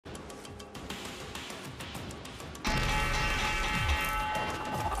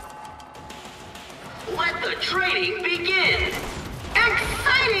Let the trading begin!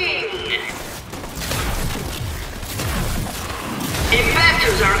 Exciting!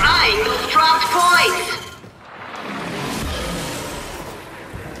 Investors are eyeing those dropped points!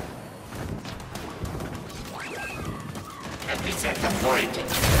 Let me set the point.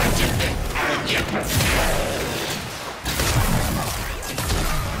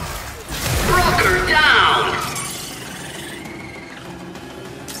 Broker down!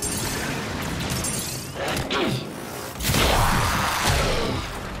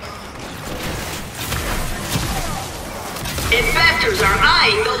 Investors are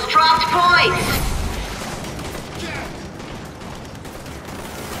eyeing those dropped points!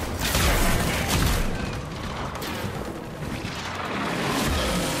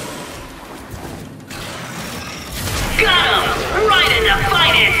 Got him! Right in the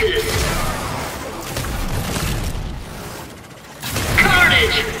finances!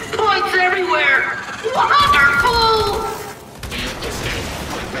 Carnage! Points everywhere! Wonderful!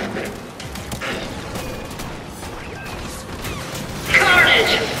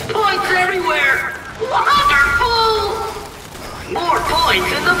 Carnage! Points everywhere! Wonderful! More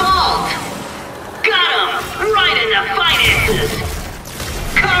points in the vault! Got him! Right in the finances!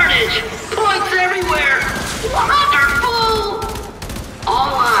 Carnage! Points everywhere! Wonderful!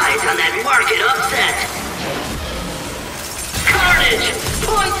 All eyes on that market upset! Carnage!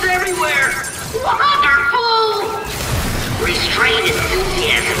 Points everywhere! Wonderful! Restrained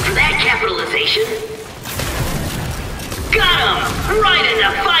enthusiasm for that capitalization. Got him! Right in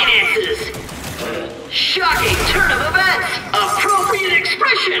the finances! Shocking turn of events! Appropriate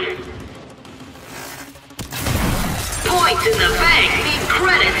expression! Points in the bank mean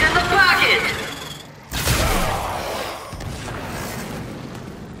credits in the pocket!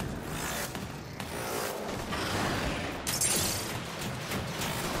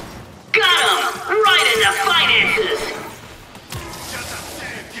 Got him! Right in the finances!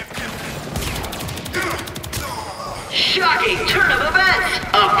 Shocking turn of events!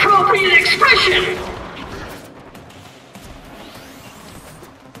 Appropriate expression!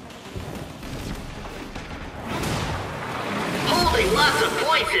 Holding lots of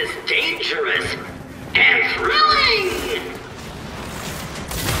points is dangerous and thrilling!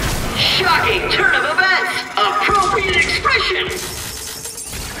 Shocking turn of events! Appropriate expression!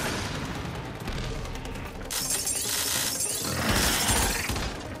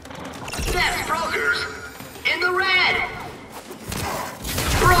 That's brokers in the red!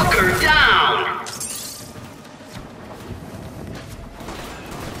 Broker down!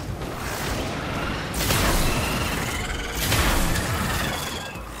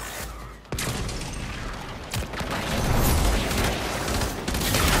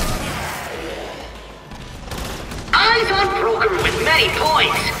 Eyes on broker with many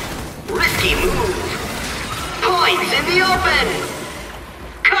points. Risky move. Points in the open.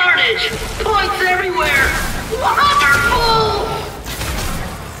 Carnage! Points everywhere! Wonderful!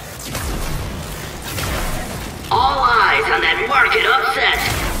 All eyes on that market upset.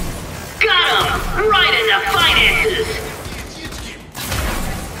 Got him! Right in the finances!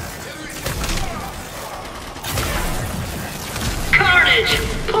 Carnage!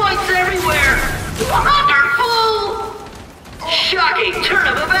 Points everywhere! Wonderful! Shocking turn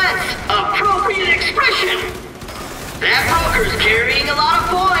of events! Appropriate expression! That broker's carrying a lot of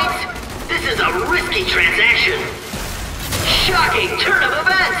points! This is a risky transaction! Shocking turn of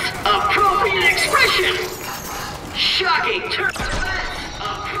events! Appropriate expression! Shocking turn of events!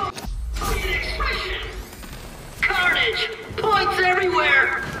 Appropriate expression! Carnage! Points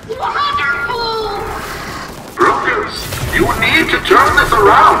everywhere! Wonderful! Brokers, you need to turn this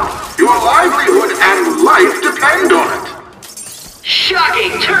around! Your livelihood and life depend on it!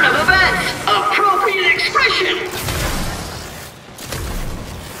 Shocking turn of events! Appropriate expression!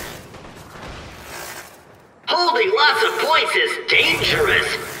 Holding lots of points is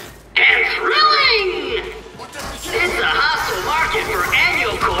dangerous and thrilling! It's a hostile market for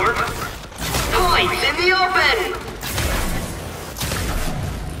Annual Corp. Points in the open!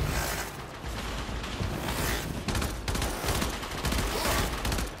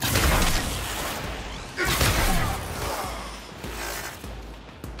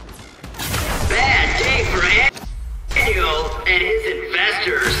 Bad day for Annual and his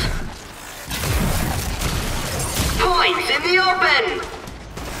investors. Points in the open!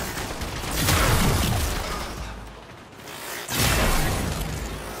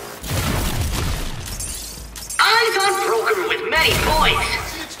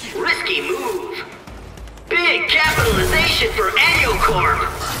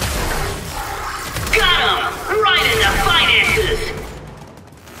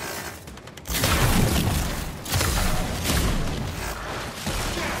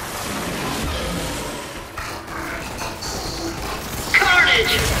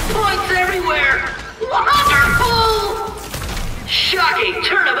 Carnage! Points everywhere! Wonderful! Shocking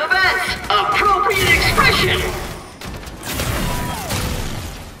turn of events! Appropriate expression!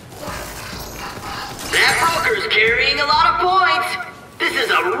 That broker's carrying a lot of points! This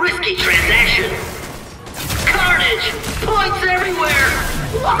is a risky transaction! Carnage! Points everywhere!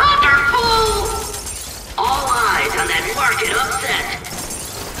 Wonderful! All eyes on that market upset!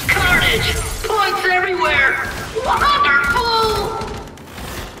 Carnage! Points everywhere! Wonderful!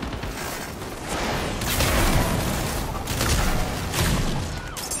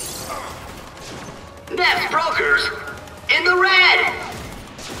 Neff's brokers in the red!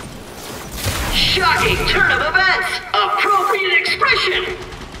 Shocking turn of events! Appropriate expression!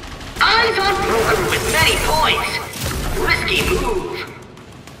 Eyes on broker with many points! Risky move!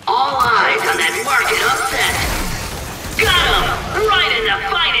 All eyes on that market upset! Got him! Right in the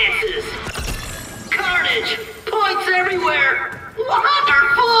finances! Carnage! Points everywhere!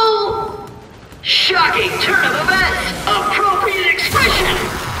 Wonderful! Shocking turn of events! Appropriate expression!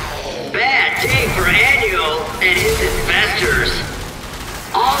 Bad day for Annual and his investors.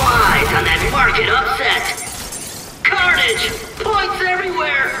 All eyes on that market upset. Carnage! Points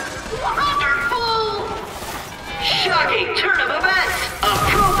everywhere! Wonderful! Shocking turn of events!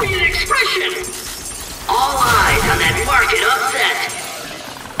 Appropriate expression! All eyes on that market upset.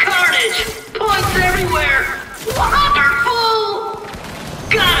 Carnage! Points everywhere! Wonderful!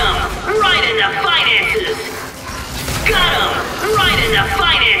 Got him! Right in the finances! Got him! Right in the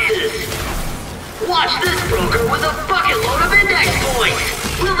finances! Watch this broker with a bucket load of index points!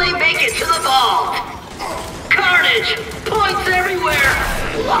 Will they make it to the vault? Carnage! Points everywhere!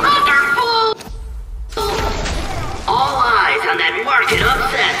 Wonderful! All eyes on that market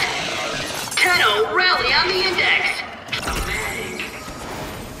upset! Tenno rally on the index! Dramatic.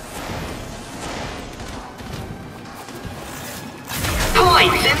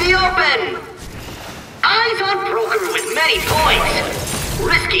 Points in the open! Eyes on broker with many points!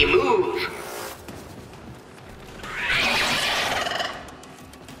 Risky move!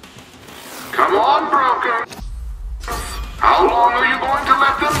 Come on, broker. How long are you going to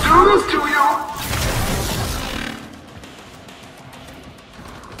let them do this to you?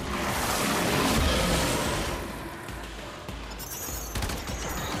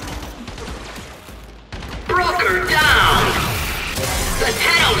 Broker down! The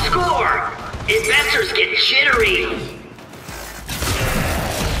Tenno score! Investors get jittery!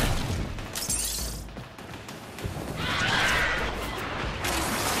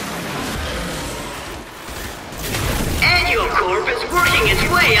 Corp is working its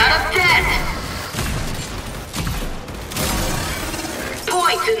way out of debt!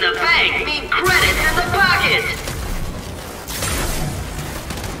 Points in the bank mean credits in the pocket!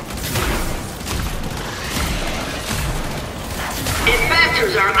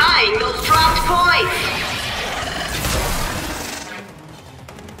 Investors are eyeing those dropped points!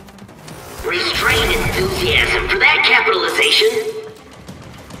 Restrained enthusiasm for that capitalization!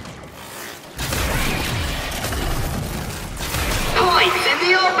 Points in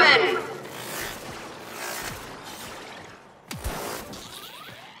the open!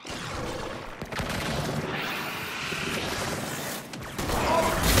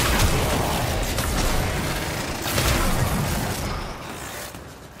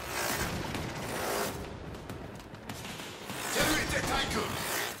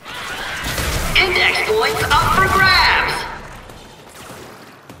 Index points up for grabs!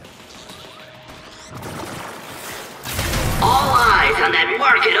 All eyes on that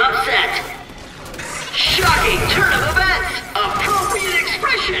market upset. Shocking turn of events. Appropriate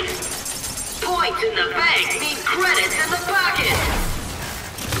expression. Points in the bank mean credits in the pocket.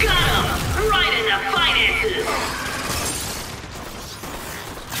 Got him. Right in the finances.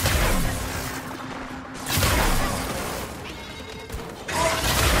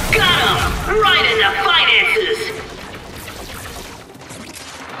 Got him. Right in the finances.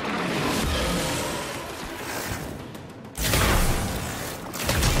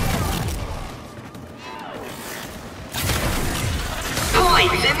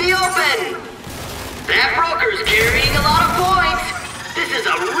 Points in the open! That broker's carrying a lot of points! This is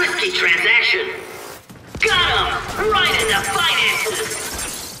a risky transaction! Got him! Right in the finances!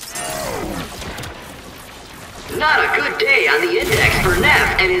 Not a good day on the index for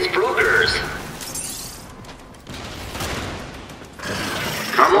Neff and his brokers.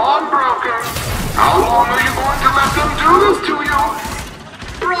 Come on, broker. How long are you going to let them do this to you?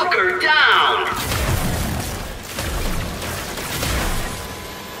 Broker down!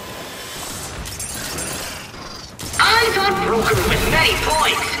 Eyes on broker with many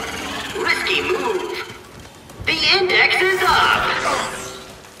points. Risky move. The index is up.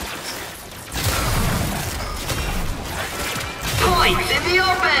 the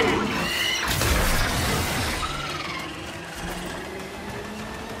open!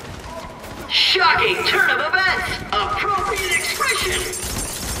 Shocking turn of events! Appropriate expression!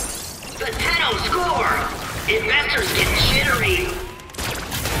 The 10-0 score! Investors get jittery!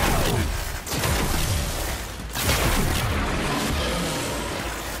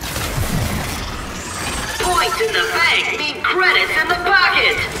 Points in the bank mean credits in the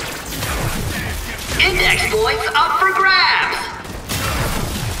pocket! Index points up for grabs!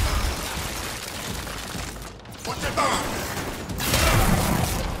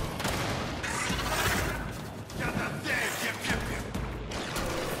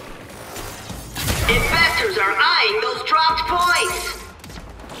 Investors are eyeing those dropped points!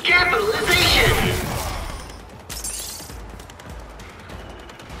 Capitalization!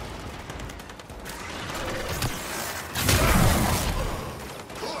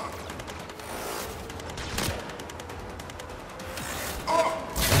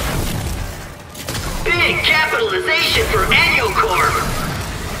 Big capitalization for Annual Corp!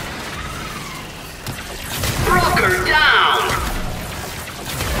 Broker down!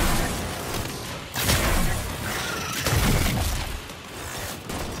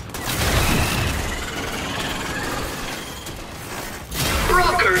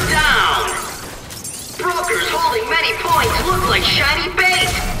 Broker down! Brokers holding many points look like shiny bait!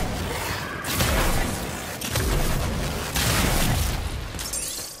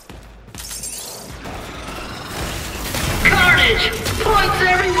 Carnage! Points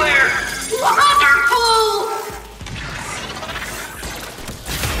everywhere! Wonderful!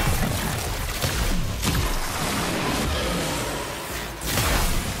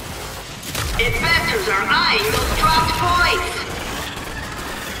 Investors are eyeing those dropped points!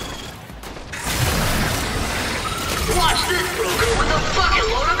 Watch this broker with a bucket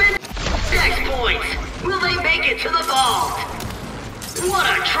load of index points! Will they make it to the vault? What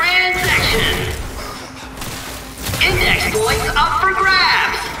a transaction! Index points up for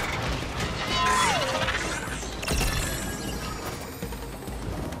grabs!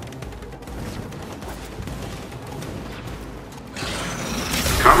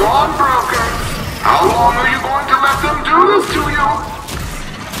 Come on, broker. How long are you going to let them do this to you?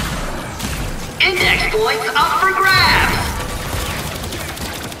 Index points up for grabs!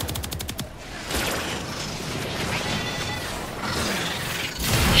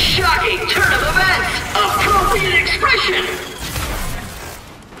 Shocking turn of events! Appropriate expression!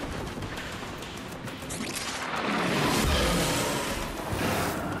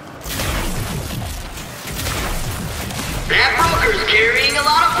 That broker's carrying a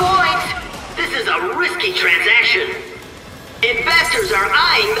lot of points! This is a risky transaction! Investors are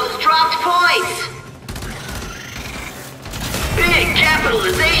eyeing those dropped points! Big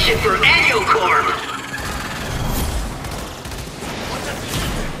capitalization for Annual Corp!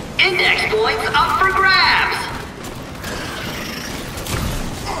 Index points up for grabs!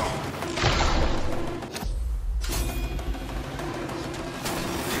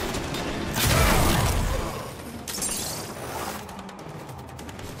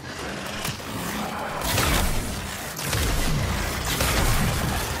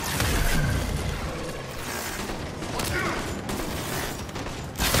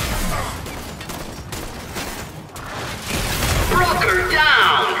 Broker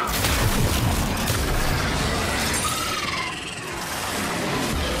down!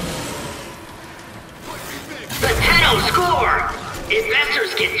 The 10-0 score!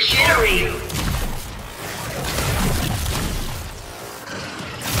 Investors get jittery!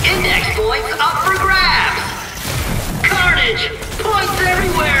 Index points up for grabs! Carnage! Points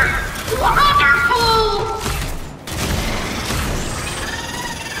everywhere! Wonderful!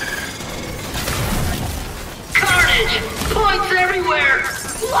 Carnage! Points everywhere!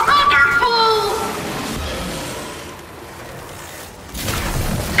 Wonderful!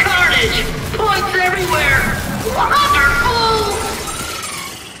 Carnage! Points everywhere! Wonderful!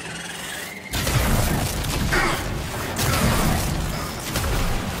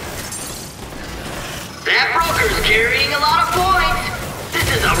 That broker's carrying a lot of points! This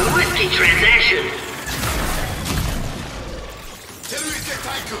is a risky transaction!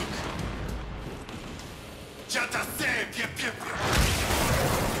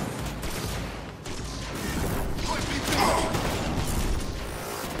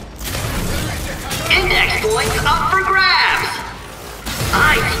 Index points up for grabs!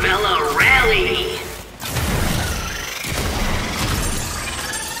 I smell a rally!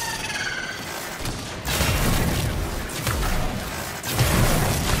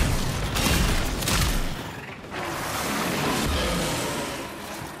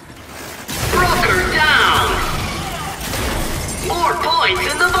 Broker down! More points!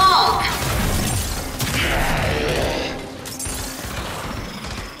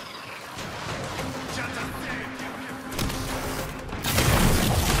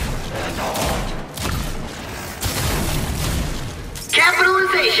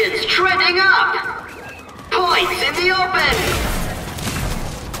 Capitalization's trending up. Points in the open.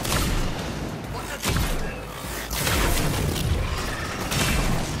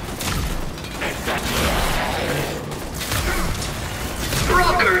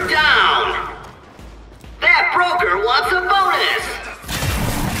 Broker down. That broker wants a bonus.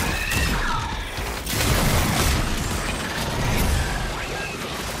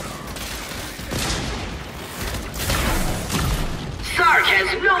 Sark has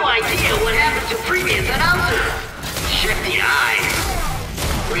no idea what happened to previous announcer. Shifty eyes.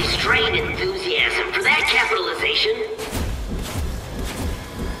 Restrained enthusiasm for that capitalization.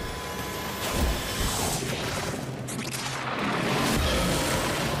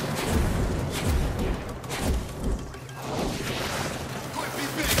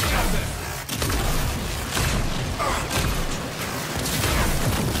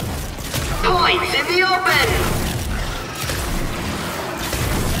 Points in the open.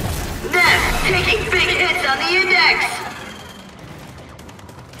 Ness taking big hits on the index!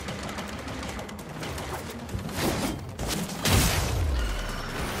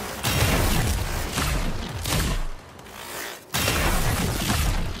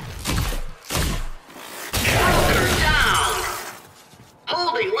 Broker down!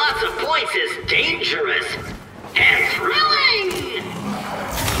 Holding lots of points is dangerous and thrilling!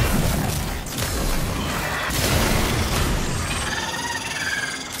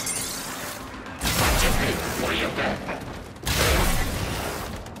 For your death.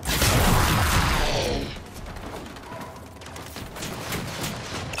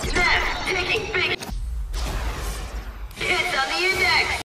 Ness taking big